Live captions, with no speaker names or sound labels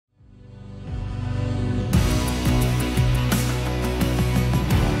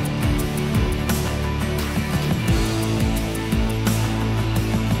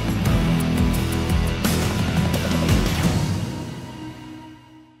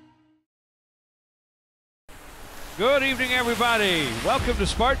Good evening, everybody. Welcome to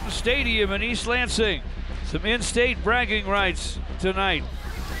Spartan Stadium in East Lansing. Some in-state bragging rights tonight.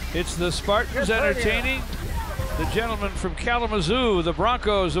 It's the Spartans entertaining the gentlemen from Kalamazoo, the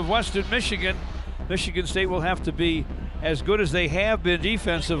Broncos of Western Michigan. Michigan State will have to be as good as they have been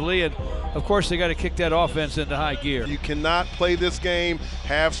defensively, and of course they got to kick that offense into high gear. You cannot play this game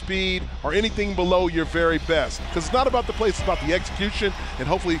half speed or anything below your very best, because it's not about the play, it's about the execution, and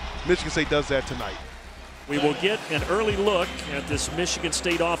hopefully Michigan State does that tonight. We will get an early look at this Michigan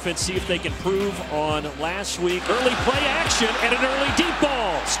State offense, see if they can prove on last week. Early play action and an early deep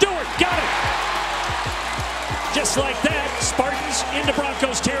ball. Stewart got it. Just like that, Spartans into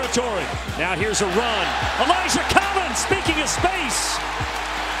Broncos territory. Now here's a run. Elijah Collins, speaking of space.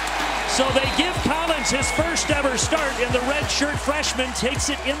 So they give Collins his first ever start, and the redshirt freshman takes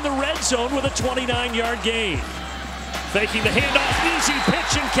it in the red zone with a 29-yard gain. Faking the handoff, easy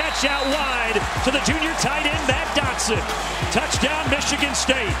pitch and catch out wide to the junior tight end, Matt Dotson. Touchdown, Michigan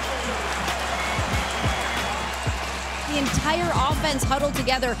State. The entire offense huddled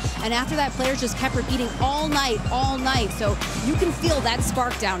together, and after that, players just kept repeating all night. So you can feel that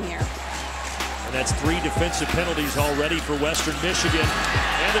spark down here. And that's 3 defensive penalties already for Western Michigan.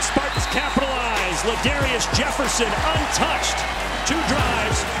 And the Spartans capitalize. Ladarius Jefferson untouched. 2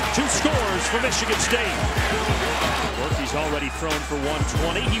 drives, 2 scores for Michigan State. He's already thrown for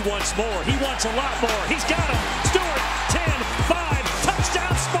 120. He wants more. He wants a lot more. He's got him. Stewart, 10, 5,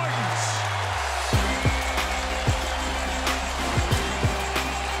 touchdown Spartans.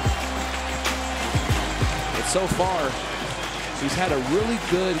 And so far, he's had a really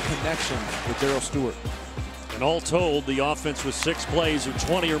good connection with Darrell Stewart. And all told, the offense was 6 plays of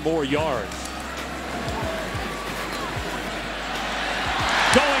 20 or more yards.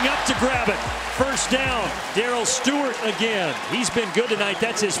 Going up to grab it. First down, Darrell Stewart again. He's been good tonight.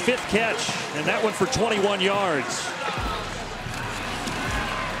 That's his 5th catch, and that one for 21 yards.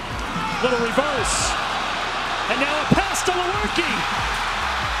 Little reverse. And now a pass to Lewerke.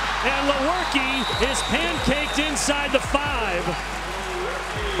 And Lewerke is pancaked inside the 5.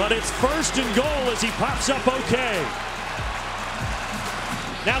 But it's 1st and goal as he pops up okay.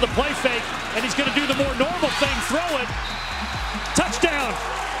 Now the play fake, and he's going to do the more normal thing, throw it. Touchdown.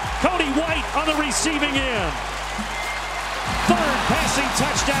 Cody White on the receiving end. 3rd passing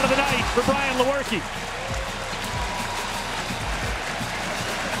touchdown of the night for Brian Lewerke.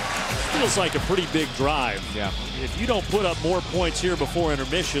 Feels like a pretty big drive. Yeah. If you don't put up more points here before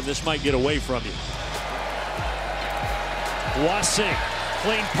intermission, this might get away from you. Wassink,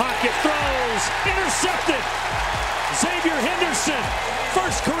 clean pocket, throws, intercepted. Xavier Henderson,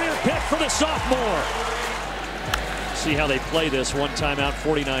 1st career pick for the sophomore. See how they play this. 1 timeout,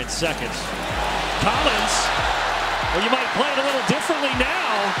 49 seconds. Collins, well, you might play it a little differently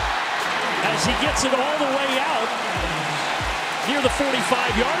now as he gets it all the way out near the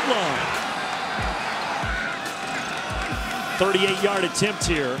 45-yard line. 38-yard attempt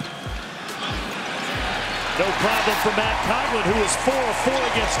here. No problem for Matt Coughlin, who was 4 of 4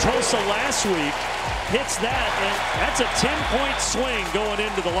 against Tulsa last week. Hits that, and that's a 10-point swing going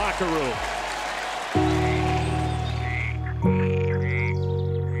into the locker room.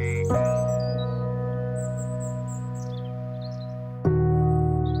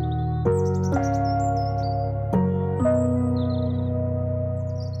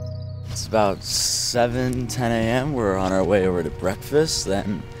 It's about 7-10 a.m. We're on our way over to breakfast.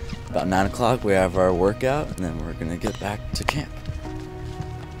 Then about 9 o'clock we have our workout, and then we're gonna get back to camp.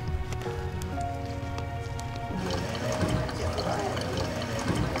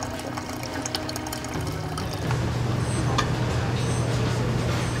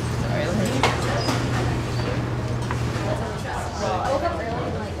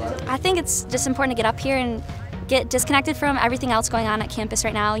 I think it's just important to get up here and get disconnected from everything else going on at campus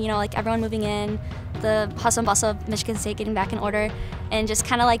right now. You know, like everyone moving in, the hustle and bustle of Michigan State getting back in order, and just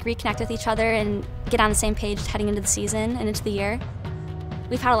kind of like reconnect with each other and get on the same page heading into the season and into the year.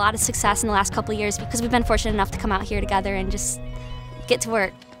 We've had a lot of success in the last couple of years because we've been fortunate enough to come out here together and just get to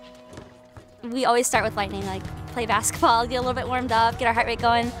work. We always start with lightning, like play basketball, get a little bit warmed up, get our heart rate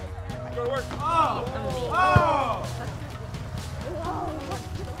going. Go to work. Oh!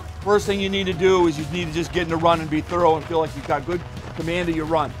 First thing you need to do is you need to just get in the run and be thorough and feel like you've got good command of your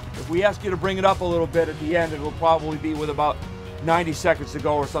run. If we ask you to bring it up a little bit at the end, it will probably be with about 90 seconds to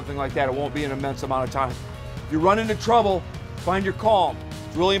go or something like that. It won't be an immense amount of time. If you run into trouble, find your calm.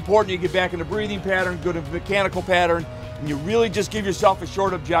 It's really important you get back in a breathing pattern, good mechanical pattern, and you really just give yourself a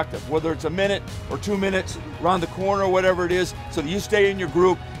short objective, whether it's a minute or 2 minutes, around the corner or whatever it is, so that you stay in your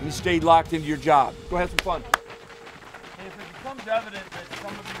group and you stay locked into your job. Go have some fun. And if it becomes evident that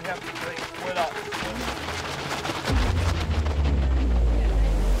some of you have to split up,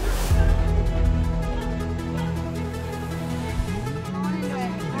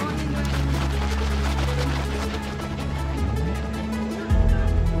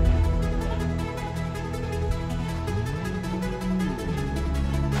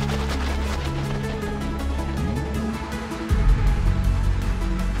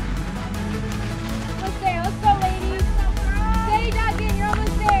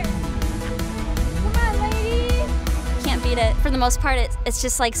 beat it. For the most part, it's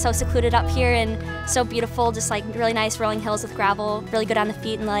just like so secluded up here and so beautiful, just like really nice rolling hills with gravel, really good on the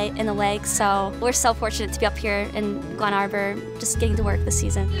feet and the legs. So we're so fortunate to be up here in Glen Arbor, just getting to work this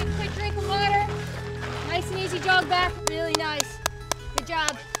season. Quick drink of water, nice and easy jog back, really nice. Good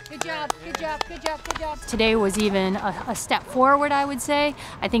job. Good job, good job, good job, good job. Today was even a step forward, I would say.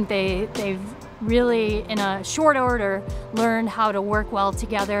 I think they've really, in a short order, learned how to work well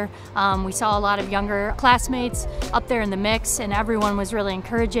together. We saw a lot of younger classmates up there in the mix, and everyone was really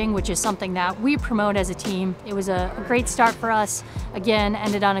encouraging, which is something that we promote as a team. It was a great start for us. Again,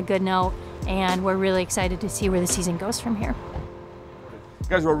 ended on a good note, and we're really excited to see where the season goes from here.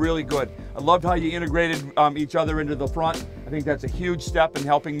 You guys were really good. I loved how you integrated each other into the front. I think that's a huge step in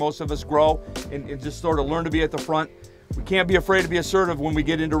helping most of us grow and just sort of learn to be at the front. We can't be afraid to be assertive when we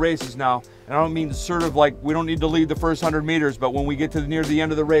get into races now. And I don't mean assertive like we don't need to lead the first 100 meters, but when we get to near the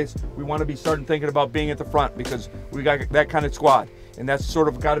end of the race, we want to be starting thinking about being at the front because we got that kind of squad. And that's sort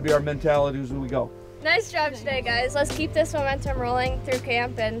of got to be our mentality as we go. Nice job today, guys. Let's keep this momentum rolling through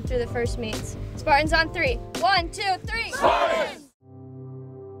camp and through the first meets. Spartans on 3. 1, 2, 3. Spartans!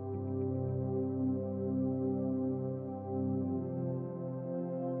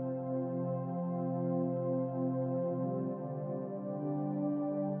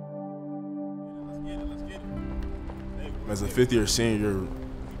 As a fifth-year senior,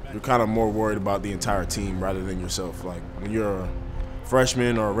 you're kind of more worried about the entire team rather than yourself. Like when you're a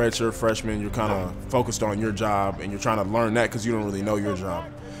freshman or a redshirt freshman, you're kind of focused on your job and you're trying to learn that because you don't really know your job.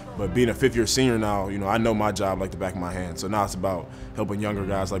 But being a fifth-year senior now, I know my job like the back of my hand. So now it's about helping younger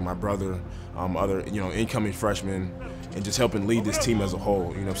guys like my brother, other incoming freshmen, and just helping lead this team as a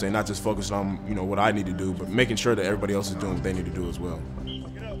whole. You know what I'm saying? Not just focused on what I need to do, but making sure that everybody else is doing what they need to do as well.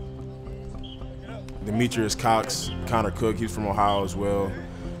 Demetrius Cox, Connor Cook, he's from Ohio as well.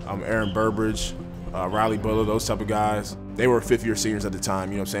 Aaron Burbridge, Riley Buller, those type of guys. They were fifth-year seniors at the time,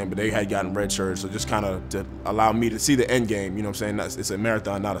 you know what I'm saying, but they had gotten red shirts, so just kind of to allow me to see the end game, you know what I'm saying. It's a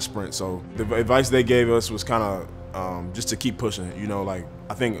marathon, not a sprint. So the advice they gave us was kind of just to keep pushing, like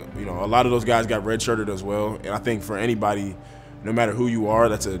I think, a lot of those guys got red shirted as well, and I think for anybody, no matter who you are,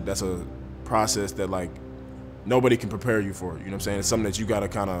 that's a process that like nobody can prepare you for, you know what I'm saying. It's something that you got to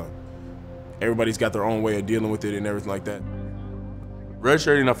kind of, everybody's got their own way of dealing with it and everything like that.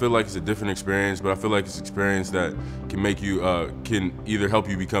 Redshirting, I feel like it's a different experience, but I feel like it's an experience that can make you, can either help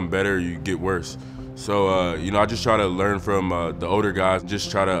you become better or you get worse. So, I just try to learn from the older guys, just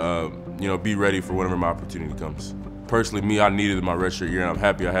try to, be ready for whenever my opportunity comes. Personally, me, I needed my redshirt year, and I'm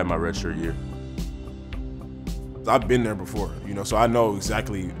happy I had my redshirt year. I've been there before, so I know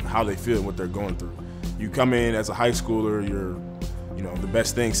exactly how they feel and what they're going through. You come in as a high schooler, you're the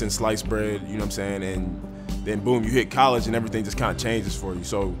best thing since sliced bread, you know what I'm saying, and then boom, you hit college and everything just kind of changes for you.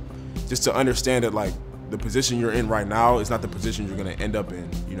 So just to understand that like the position you're in right now is not the position you're gonna end up in.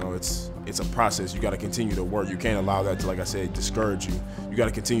 It's a process. You gotta continue to work. You can't allow that to, like I said, discourage you. You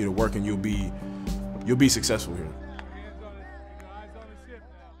gotta continue to work and you'll be successful here.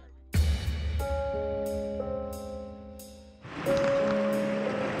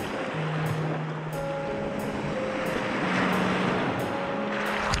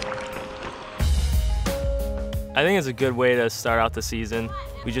 I think it's a good way to start out the season.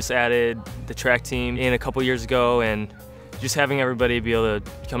 We just added the track team in a couple years ago, and just having everybody be able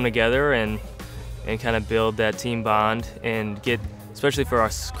to come together and kind of build that team bond and get, especially for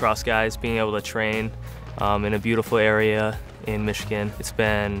us cross guys, being able to train in a beautiful area in Michigan. It's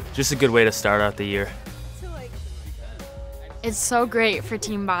been just a good way to start out the year. It's so great for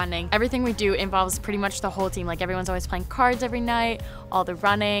team bonding. Everything we do involves pretty much the whole team. Like everyone's always playing cards every night, all the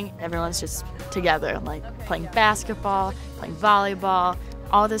running, everyone's just together, like playing basketball, playing volleyball,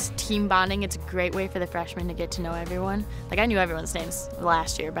 all this team bonding. It's a great way for the freshmen to get to know everyone. Like I knew everyone's names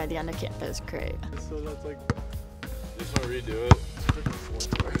last year by the end of camp. It was great. So that's like, just want to redo it.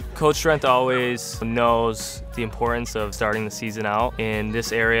 Coach Strength always knows the importance of starting the season out. In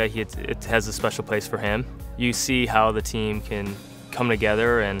this area, it has a special place for him. You see how the team can come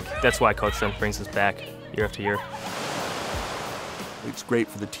together, and that's why Coach Strength brings us back year after year. It's great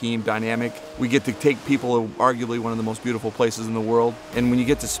for the team dynamic. We get to take people to arguably one of the most beautiful places in the world, and when you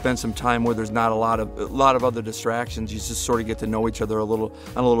get to spend some time where there's not a lot of other distractions, you just sort of get to know each other on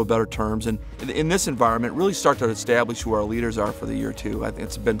a little better terms. And in this environment, really start to establish who our leaders are for the year too. I think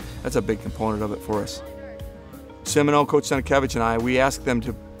that's a big component of it for us. Semino, Coach Stankiewicz, and I, we asked them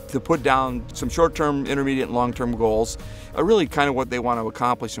to put down some short-term, intermediate, and long-term goals, really kind of what they want to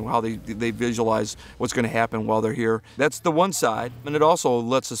accomplish and how they visualize what's going to happen while they're here. That's the one side, and it also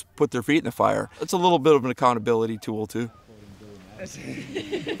lets us put their feet in the fire. It's a little bit of an accountability tool, too.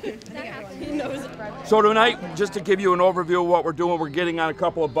 So tonight, just to give you an overview of what we're doing, we're getting on a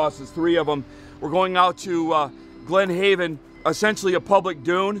couple of buses, 3 of them. We're going out to Glen Haven, essentially a public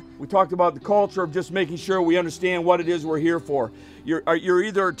dune. We talked about the culture of just making sure we understand what it is we're here for. You're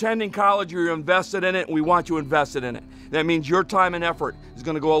either attending college or you're invested in it, and we want you invested in it. That means your time and effort is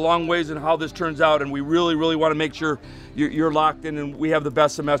going to go a long ways in how this turns out, and we really, really want to make sure you're locked in and we have the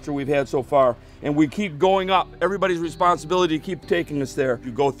best semester we've had so far. And we keep going up. Everybody's responsibility to keep taking us there.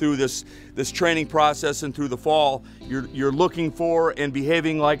 You go through this training process, and through the fall, you're looking for and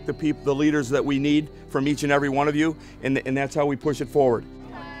behaving like the leaders that we need from each and every one of you, and that's how we push it forward.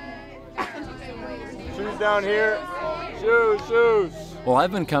 Shoes down here. Shoes. Well,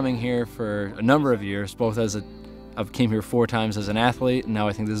 I've been coming here for a number of years, both I've came here 4 times as an athlete, and now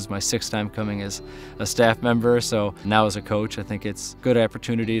I think this is my 6th time coming as a staff member. So now as a coach, I think it's a good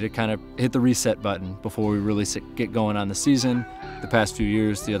opportunity to kind of hit the reset button before we really get going on the season. The past few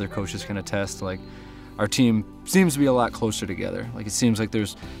years, the other coaches can attest, like, our team seems to be a lot closer together. Like, it seems like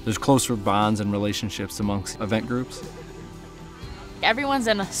there's closer bonds and relationships amongst event groups. Everyone's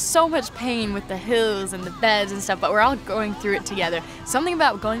in so much pain with the hills and the beds and stuff, but we're all going through it together. Something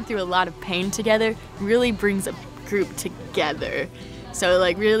about going through a lot of pain together really brings a group together. So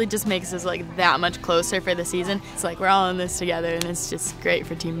like really just makes us like that much closer for the season. It's like we're all in this together, and it's just great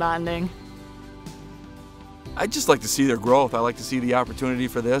for team bonding. I just like to see their growth. I like to see the opportunity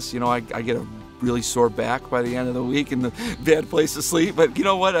for this. You know, I get a really sore back by the end of the week and a bad place to sleep, but you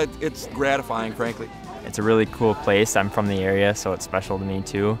know what? It's gratifying, frankly. It's a really cool place. I'm from the area, so it's special to me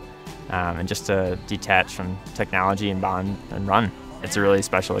too. And just to detach from technology and bond and run, it's a really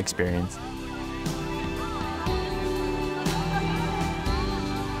special experience.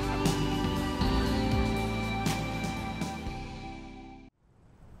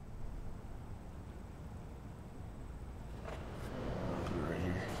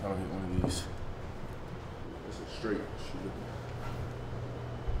 I'll hit one of these. This is straight.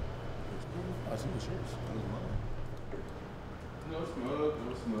 I see the shirts. No smug,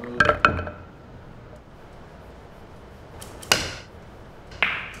 no smug.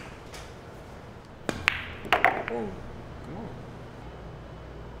 Oh, come on.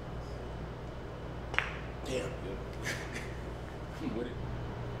 Damn. I'm with it.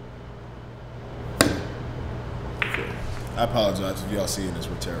 I apologize if y'all seeing this.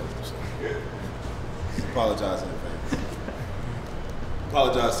 We're terrible. So. Apologize in advance.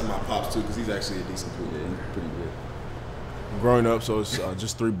 Apologize to my pops too, because he's actually a decent dude. Yeah, he's pretty good. Growing up, so it's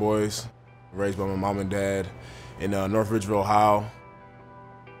just 3 boys, raised by my mom and dad in North Ridgeville, Ohio.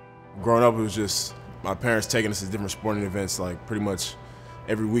 Growing up, it was just my parents taking us to different sporting events, like pretty much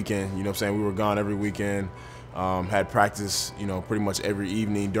every weekend. You know what I'm saying? We were gone every weekend. Had practice, you know, pretty much every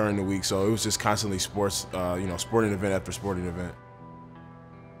evening during the week. So it was just constantly sports, you know, sporting event after sporting event.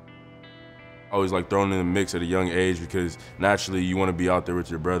 I was like thrown in the mix at a young age because naturally you want to be out there with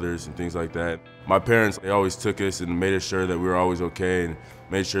your brothers and things like that. My parents, they always took us and made us sure that we were always okay and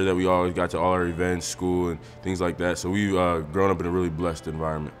made sure that we always got to all our events, school, and things like that. So we've grown up in a really blessed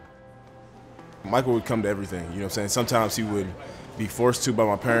environment. Michael would come to everything, you know what I'm saying? Sometimes he would be forced to by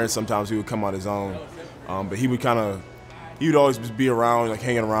my parents, sometimes he would come on his own. But he would always be around, like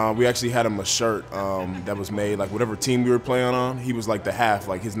hanging around. We actually had him a shirt that was made, like whatever team we were playing on, he was like the half,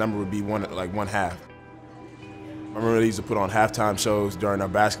 like his number would be one half. I remember they used to put on halftime shows during our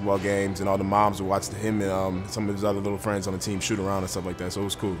basketball games, and all the moms would watch him and some of his other little friends on the team shoot around and stuff like that, so it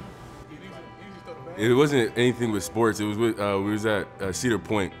was cool. It wasn't anything with sports. It was with, we was at Cedar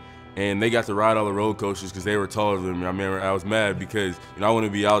Point, and they got to ride all the roller coasters because they were taller than me. I remember I was mad because, you know, I want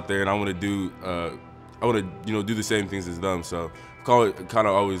to be out there and I want to do do the same things as them. So kind of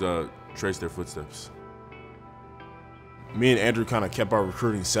always trace their footsteps. Me and Andrew kind of kept our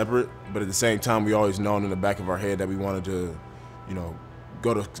recruiting separate, but at the same time, we always known in the back of our head that we wanted to, you know,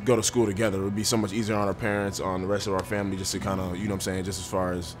 go to school together. It would be so much easier on our parents, on the rest of our family, just to kind of, you know what I'm saying, just as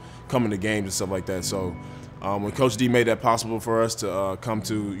far as coming to games and stuff like that. So when Coach D made that possible for us to come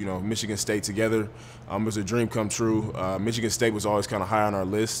to, you know, Michigan State together, it was a dream come true. Michigan State was always kind of high on our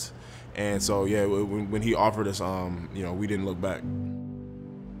list. And so, yeah, when he offered us, you know, we didn't look back.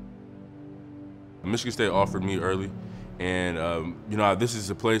 Michigan State offered me early. And, you know, this is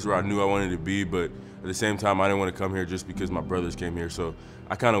a place where I knew I wanted to be, but at the same time, I didn't want to come here just because my brothers came here. So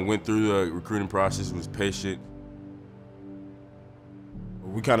I kind of went through the recruiting process, was patient.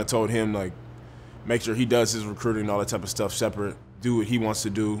 We kind of told him, like, make sure he does his recruiting and all that type of stuff separate, do what he wants to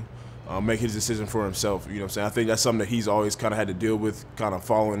do, make his decision for himself. You know what I'm saying? I think that's something that he's always kind of had to deal with, kind of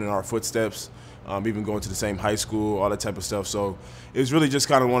following in our footsteps. even going to the same high school, all that type of stuff. So it was really just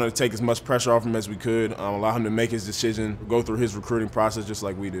kind of wanted to take as much pressure off him as we could, allow him to make his decision, go through his recruiting process just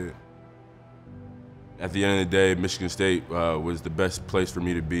like we did. At the end of the day, Michigan State was the best place for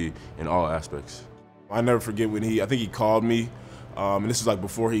me to be in all aspects. I never forget when I think he called me, and this is like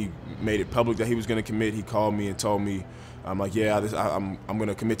before he made it public that he was going to commit. He called me and told me, I'm like, yeah, I'm going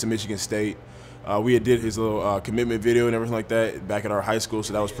to commit to Michigan State. We had did his little commitment video and everything like that back at our high school,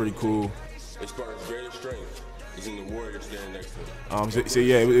 so that was pretty cool. Spartan's greatest strength is in the warrior standing next to him. So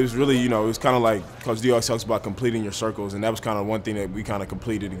yeah, it was really, you know, it was kind of like Coach D always talks about completing your circles, and that was kind of one thing that we kind of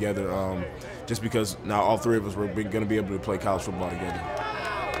completed together, just because now all three of us were going to be able to play college football together.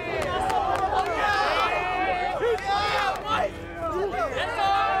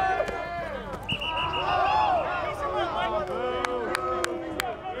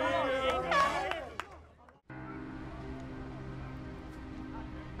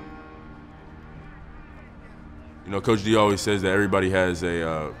 You know, Coach D always says that everybody has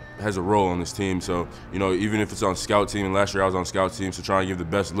a role on this team. So, you know, even if it's on scout team, and last year I was on scout team, so trying to give the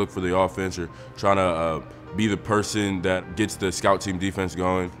best look for the offense or trying to be the person that gets the scout team defense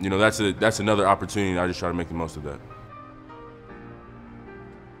going. You know, that's another opportunity, and I just try to make the most of that.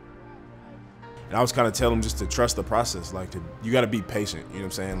 And I was kind of telling him just to trust the process, like you got to be patient. You know what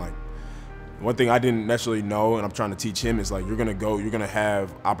I'm saying? Like, one thing I didn't necessarily know, and I'm trying to teach him, is like you're gonna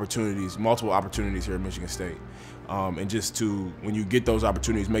have opportunities, multiple opportunities here at Michigan State, and just to, when you get those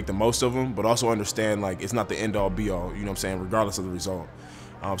opportunities, make the most of them, but also understand like it's not the end all be all. You know what I'm saying? Regardless of the result.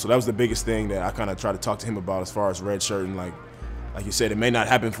 So that was the biggest thing that I kind of try to talk to him about as far as redshirt, and like you said, it may not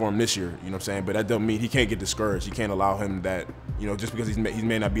happen for him this year. You know what I'm saying? But that doesn't mean he can't get discouraged. You can't allow him that. You know, just because he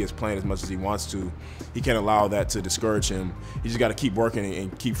may not be as playing as much as he wants to, he can't allow that to discourage him. You just got to keep working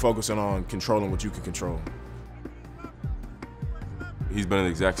and keep focusing on controlling what you can control. He's been in the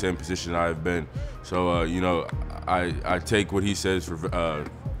exact same position I've been, so you know, I take what he says and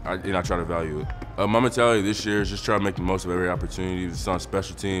I try to value it. My mentality this year is just try to make the most of every opportunity. If it's on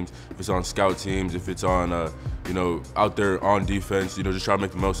special teams, if it's on scout teams, if it's on you know, out there on defense, you know, just try to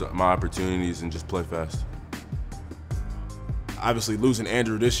make the most of my opportunities and just play fast. Obviously losing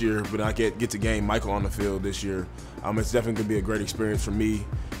Andrew this year, but I get to gain Michael on the field this year. It's definitely gonna be a great experience for me.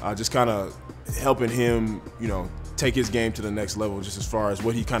 Just kind of helping him, you know, take his game to the next level, just as far as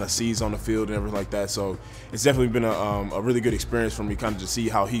what he kind of sees on the field and everything like that. So it's definitely been a really good experience for me, kind of to see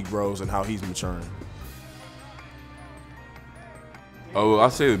how he grows and how he's maturing. Oh, well,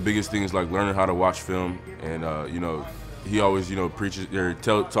 I'd say the biggest thing is like learning how to watch film, and you know, he always, you know, preaches or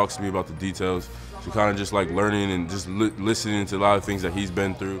talks to me about the details. So kind of just like learning and just listening to a lot of things that he's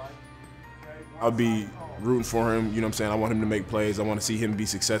been through. I'll be rooting for him, you know what I'm saying? I want him to make plays. I want to see him be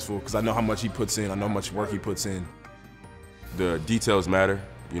successful because I know how much he puts in. I know how much work he puts in. The details matter.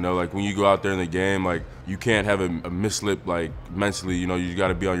 You know, like when you go out there in the game, like you can't have a mislip like mentally. You know, you got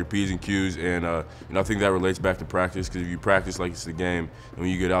to be on your P's and Q's, and you know, I think that relates back to practice, because if you practice like it's the game, and when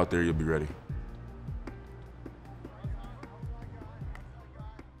you get out there, you'll be ready.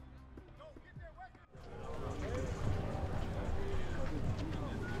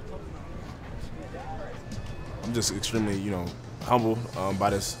 I'm just extremely, you know, humbled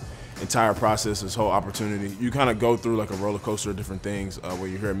by this entire process, this whole opportunity. You kind of go through like a roller coaster of different things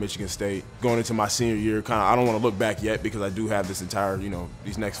when you're here at Michigan State. Going into my senior year, I don't want to look back yet, because I do have this entire, you know,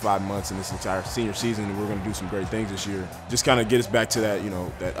 these next 5 months and this entire senior season, and we're going to do some great things this year. Just kind of get us back to that, you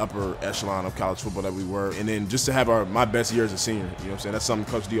know, that upper echelon of college football that we were, and then just to have my best year as a senior. You know what I'm saying? That's something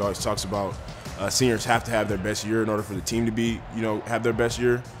Coach D always talks about. Seniors have to have their best year in order for the team to be, you know, have their best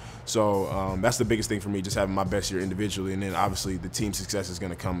year. So that's the biggest thing for me, just having my best year individually, and then obviously the team success is going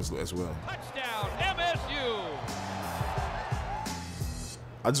to come as well. Touchdown, MSU!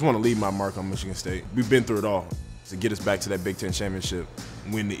 I just want to leave my mark on Michigan State. We've been through it all. To get us back to that Big Ten championship,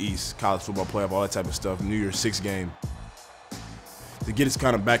 win the East, college football playoff, all that type of stuff, New Year's Six game. To get us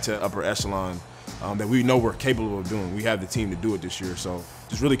kind of back to that upper echelon that we know we're capable of doing. We have the team to do it this year. So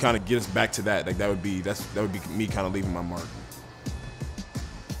just really kind of get us back to that. Like that would be me kind of leaving my mark.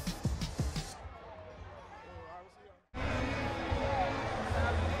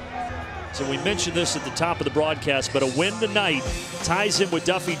 So we mentioned this at the top of the broadcast, but a win tonight ties him with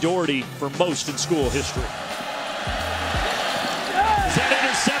Duffy Doherty for most in school history. Is that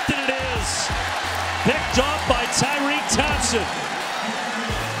intercepted? It is. Picked off by Tyreek Thompson.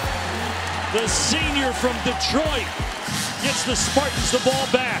 The senior from Detroit gets the Spartans the ball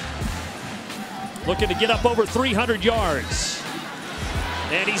back. Looking to get up over 300 yards.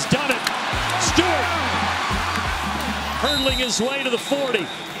 And he's done it. Stewart hurdling his way to the 40.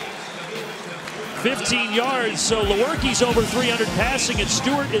 15 yards, so Lewerke's over 300 passing, and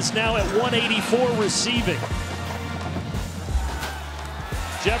Stewart is now at 184 receiving.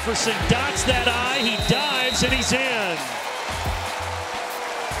 Jefferson dots that eye, he dives, and he's in.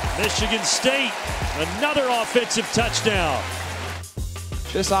 Michigan State, another offensive touchdown.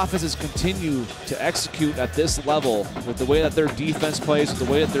 This offense has continued to execute at this level with the way that their defense plays, with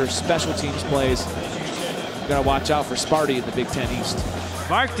the way that their special teams plays. You've got to watch out for Sparty in the Big Ten East.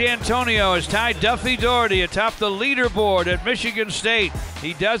 Mark D'Antonio has tied Duffy Doherty atop the leaderboard at Michigan State.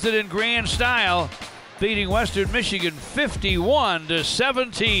 He does it in grand style, beating Western Michigan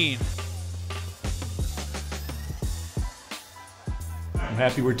 51-17. I'm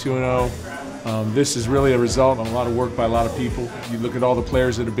happy we're 2-0. This is really a result of a lot of work by a lot of people. You look at all the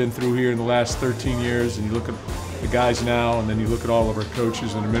players that have been through here in the last 13 years, and you look at the guys now, and then you look at all of our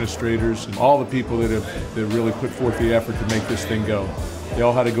coaches and administrators and all the people that really put forth the effort to make this thing go. They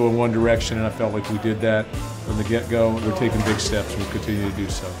all had to go in one direction, and I felt like we did that from the get-go. We're taking big steps, and we'll continue to do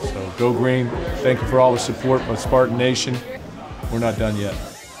so. So go Green. Thank you for all the support by Spartan Nation. We're not done yet.